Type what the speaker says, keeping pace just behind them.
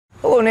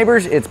Hello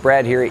neighbors, it's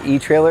Brad here at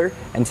eTrailer,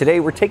 and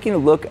today we're taking a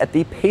look at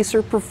the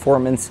Pacer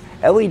Performance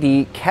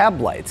LED cab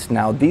lights.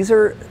 Now these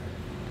are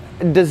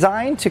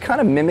designed to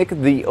kind of mimic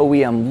the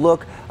OEM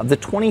look of the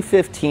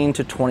 2015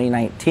 to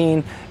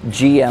 2019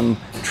 GM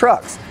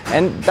trucks,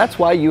 and that's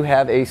why you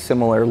have a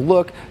similar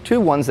look to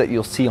ones that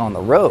you'll see on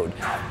the road.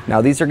 Now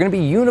these are going to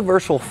be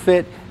universal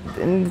fit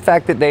in the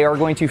fact that they are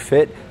going to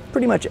fit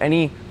pretty much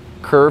any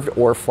curved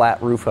or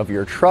flat roof of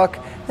your truck,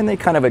 and they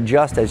kind of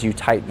adjust as you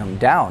tighten them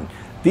down.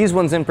 These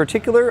ones in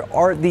particular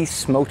are the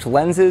smoked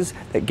lenses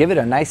that give it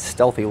a nice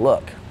stealthy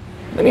look.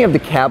 Many of the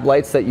cab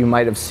lights that you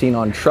might have seen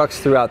on trucks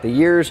throughout the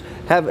years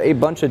have a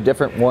bunch of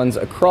different ones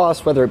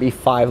across, whether it be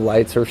 5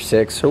 lights or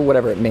 6 or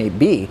whatever it may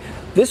be.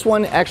 This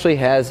one actually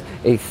has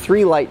a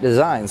 3-light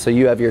design, so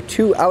you have your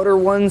 2 outer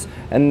ones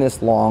and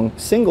this long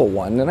single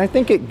one, and I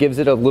think it gives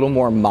it a little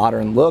more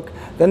modern look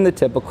than the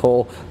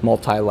typical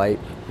multi-light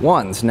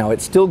ones. Now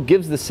it still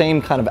gives the same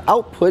kind of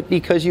output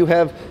because you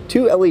have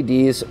 2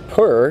 LEDs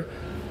per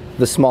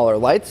the smaller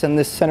lights, and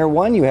this center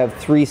one you have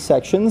 3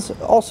 sections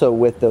also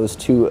with those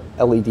 2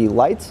 LED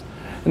lights,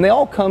 and they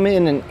all come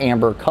in an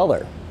amber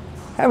color.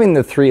 Having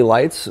the 3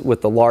 lights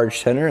with the large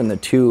center and the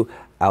 2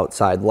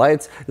 outside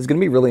lights is going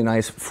to be really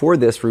nice for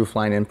this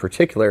roofline in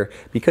particular,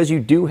 because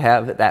you do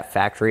have that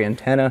factory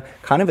antenna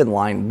kind of in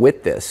line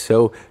with this,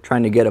 so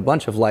trying to get a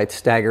bunch of lights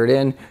staggered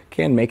in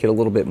can make it a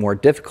little bit more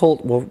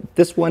difficult. Well,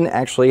 this one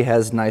actually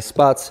has nice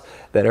spots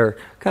that are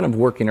kind of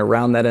working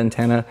around that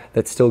antenna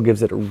that still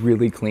gives it a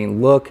really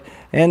clean look,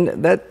 and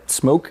that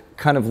smoke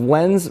kind of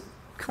lens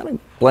kind of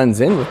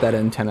blends in with that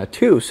antenna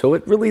too, so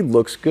it really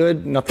looks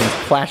good. Nothing's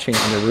flashing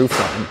on your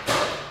roofline.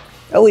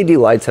 LED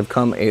lights have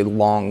come a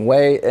long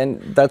way,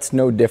 and that's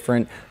no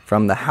different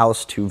from the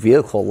house to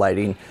vehicle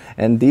lighting,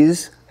 and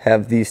these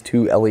have these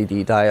 2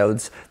 LED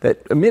diodes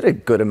that emit a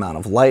good amount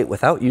of light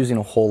without using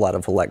a whole lot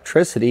of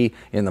electricity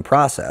in the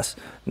process.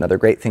 Another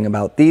great thing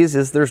about these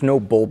is there's no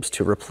bulbs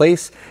to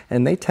replace,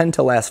 and they tend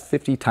to last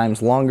 50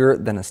 times longer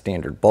than a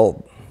standard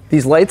bulb.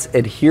 These lights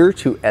adhere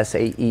to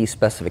SAE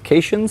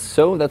specifications,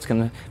 so that's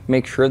going to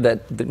make sure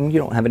that you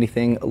don't have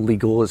anything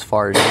illegal as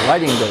far as your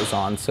lighting goes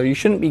on. So you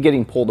shouldn't be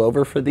getting pulled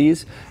over for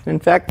these. In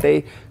fact,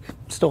 they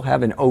still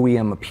have an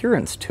OEM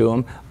appearance to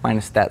them,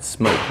 minus that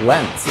smoke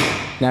lens.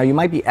 Now you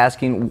might be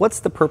asking,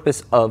 what's the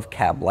purpose of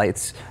cab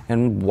lights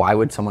and why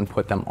would someone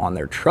put them on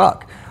their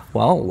truck?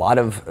 Well, a lot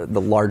of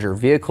the larger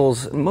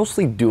vehicles,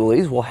 mostly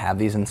dualies, will have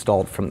these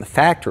installed from the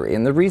factory.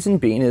 And the reason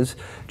being is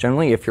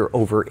generally if you're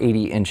over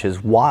 80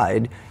 inches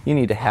wide, you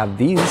need to have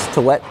these to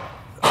let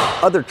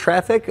other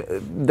traffic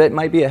that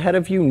might be ahead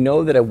of you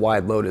know that a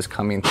wide load is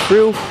coming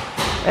through.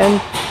 And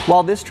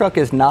while this truck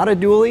is not a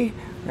dually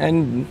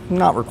and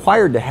not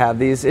required to have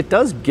these, it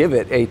does give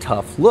it a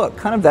tough look,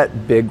 kind of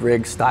that big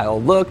rig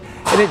style look,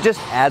 and it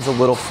just adds a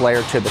little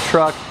flair to the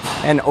truck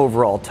and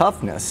overall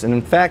toughness. And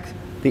in fact,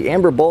 the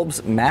amber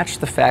bulbs match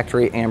the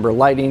factory amber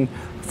lighting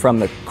from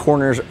the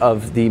corners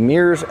of the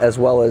mirrors as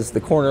well as the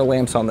corner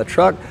lamps on the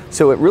truck,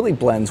 so it really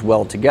blends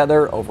well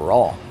together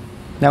overall.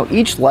 Now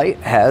each light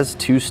has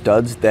 2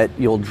 studs that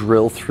you'll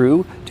drill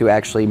through to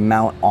actually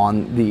mount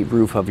on the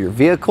roof of your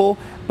vehicle,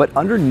 but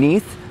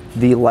underneath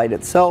the light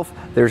itself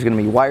there's going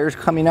to be wires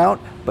coming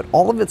out, but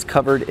all of it's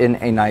covered in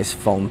a nice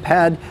foam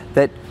pad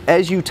that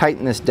as you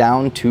tighten this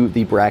down to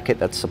the bracket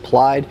that's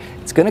supplied,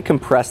 it's going to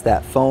compress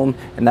that foam,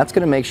 and that's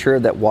going to make sure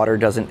that water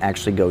doesn't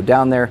actually go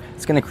down there.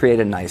 It's going to create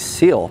a nice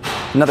seal.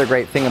 Another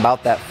great thing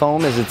about that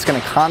foam is it's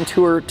going to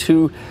contour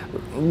to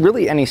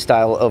really any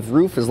style of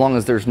roof as long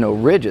as there's no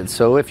rigid.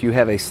 So if you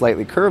have a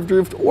slightly curved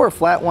roof or a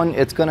flat one,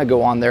 it's going to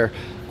go on there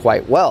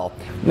quite well.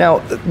 Now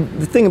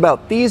the thing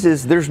about these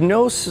is there's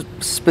no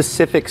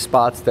specific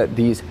spots that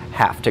these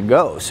have to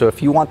go. So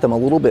if you want them a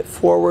little bit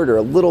forward or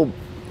a little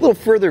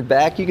further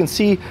back, you can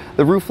see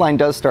the roof line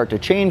does start to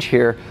change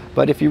here,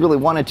 but if you really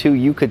wanted to,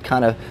 you could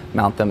kind of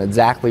mount them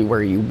exactly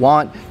where you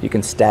want. You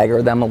can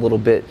stagger them a little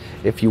bit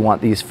if you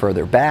want these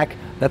further back.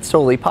 That's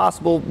totally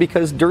possible,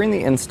 because during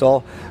the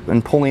install,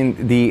 when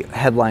pulling the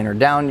headliner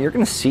down, you're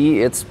going to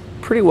see it's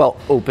pretty well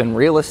open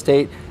real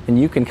estate, and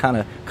you can kind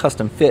of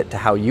custom fit to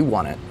how you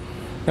want it.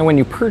 Now when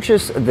you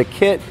purchase the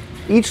kit,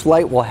 each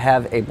light will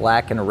have a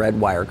black and a red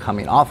wire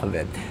coming off of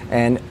it,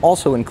 and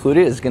also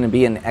included is going to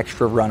be an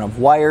extra run of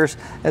wires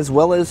as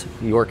well as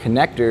your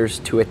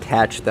connectors to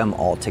attach them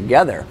all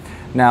together.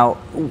 Now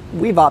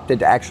we've opted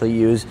to actually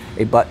use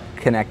a butt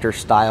connector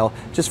style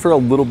just for a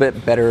little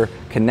bit better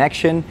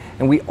connection,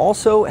 and we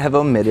also have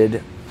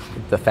omitted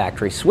the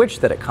factory switch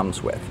that it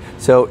comes with.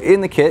 So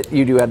in the kit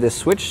you do have this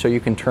switch so you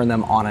can turn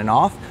them on and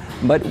off,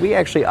 but we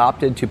actually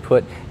opted to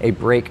put a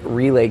brake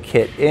relay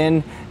kit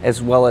in,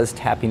 as well as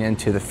tapping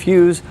into the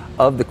fuse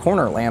of the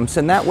corner lamps,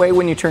 and that way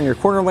when you turn your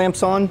corner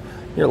lamps on,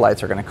 your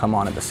lights are going to come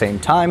on at the same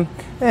time,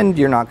 and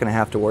you're not going to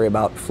have to worry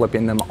about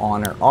flipping them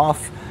on or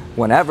off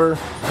whenever,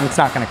 and it's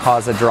not going to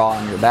cause a draw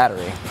on your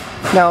battery.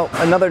 Now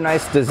another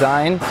nice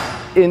design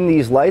in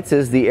these lights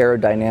is the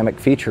aerodynamic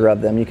feature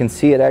of them. You can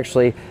see it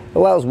actually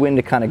allows wind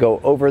to kind of go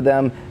over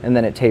them, and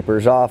then it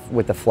tapers off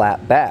with a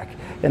flat back.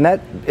 And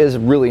that is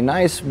really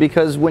nice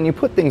because when you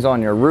put things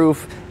on your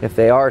roof, if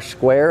they are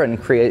square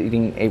and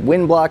creating a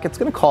wind block, it's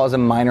going to cause a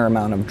minor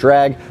amount of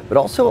drag, but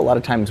also a lot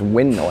of times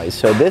wind noise.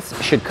 So this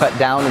should cut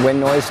down wind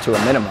noise to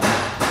a minimum.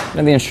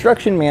 Now the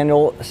instruction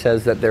manual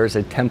says that there's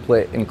a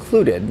template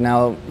included.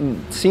 Now,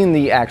 seeing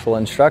the actual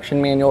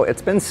instruction manual,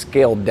 it's been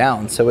scaled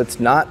down, so it's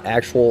not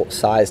actual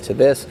size to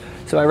this.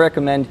 So I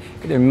recommend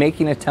either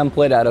making a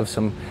template out of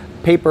some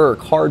paper or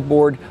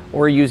cardboard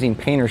or using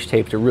painter's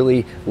tape to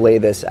really lay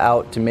this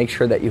out to make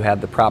sure that you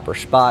have the proper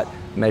spot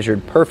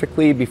measured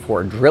perfectly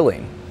before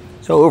drilling.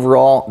 So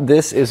overall,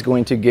 this is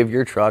going to give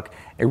your truck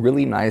a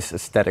really nice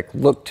aesthetic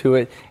look to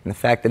it, and the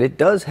fact that it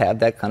does have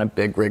that kind of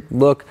big rig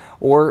look,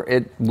 or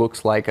it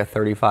looks like a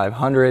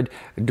 3500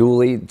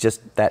 dually,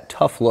 just that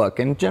tough look.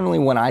 And generally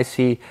when I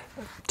see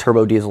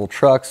turbo diesel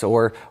trucks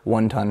or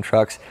 1-ton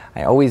trucks,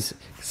 I always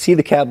see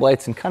the cab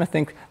lights and kind of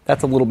think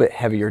that's a little bit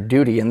heavier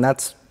duty, and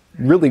that's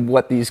really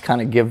what these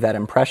kind of give that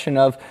impression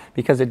of,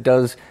 because it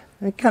does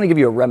kind of give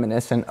you a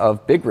reminiscent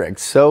of big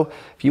rigs. So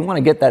if you want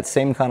to get that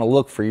same kind of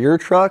look for your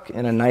truck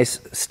in a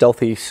nice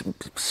stealthy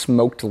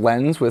smoked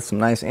lens with some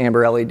nice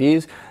amber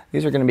LEDs,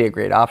 these are going to be a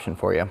great option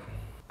for you.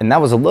 And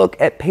that was a look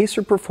at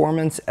Pacer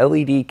Performance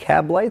LED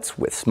cab lights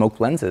with smoked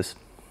lenses.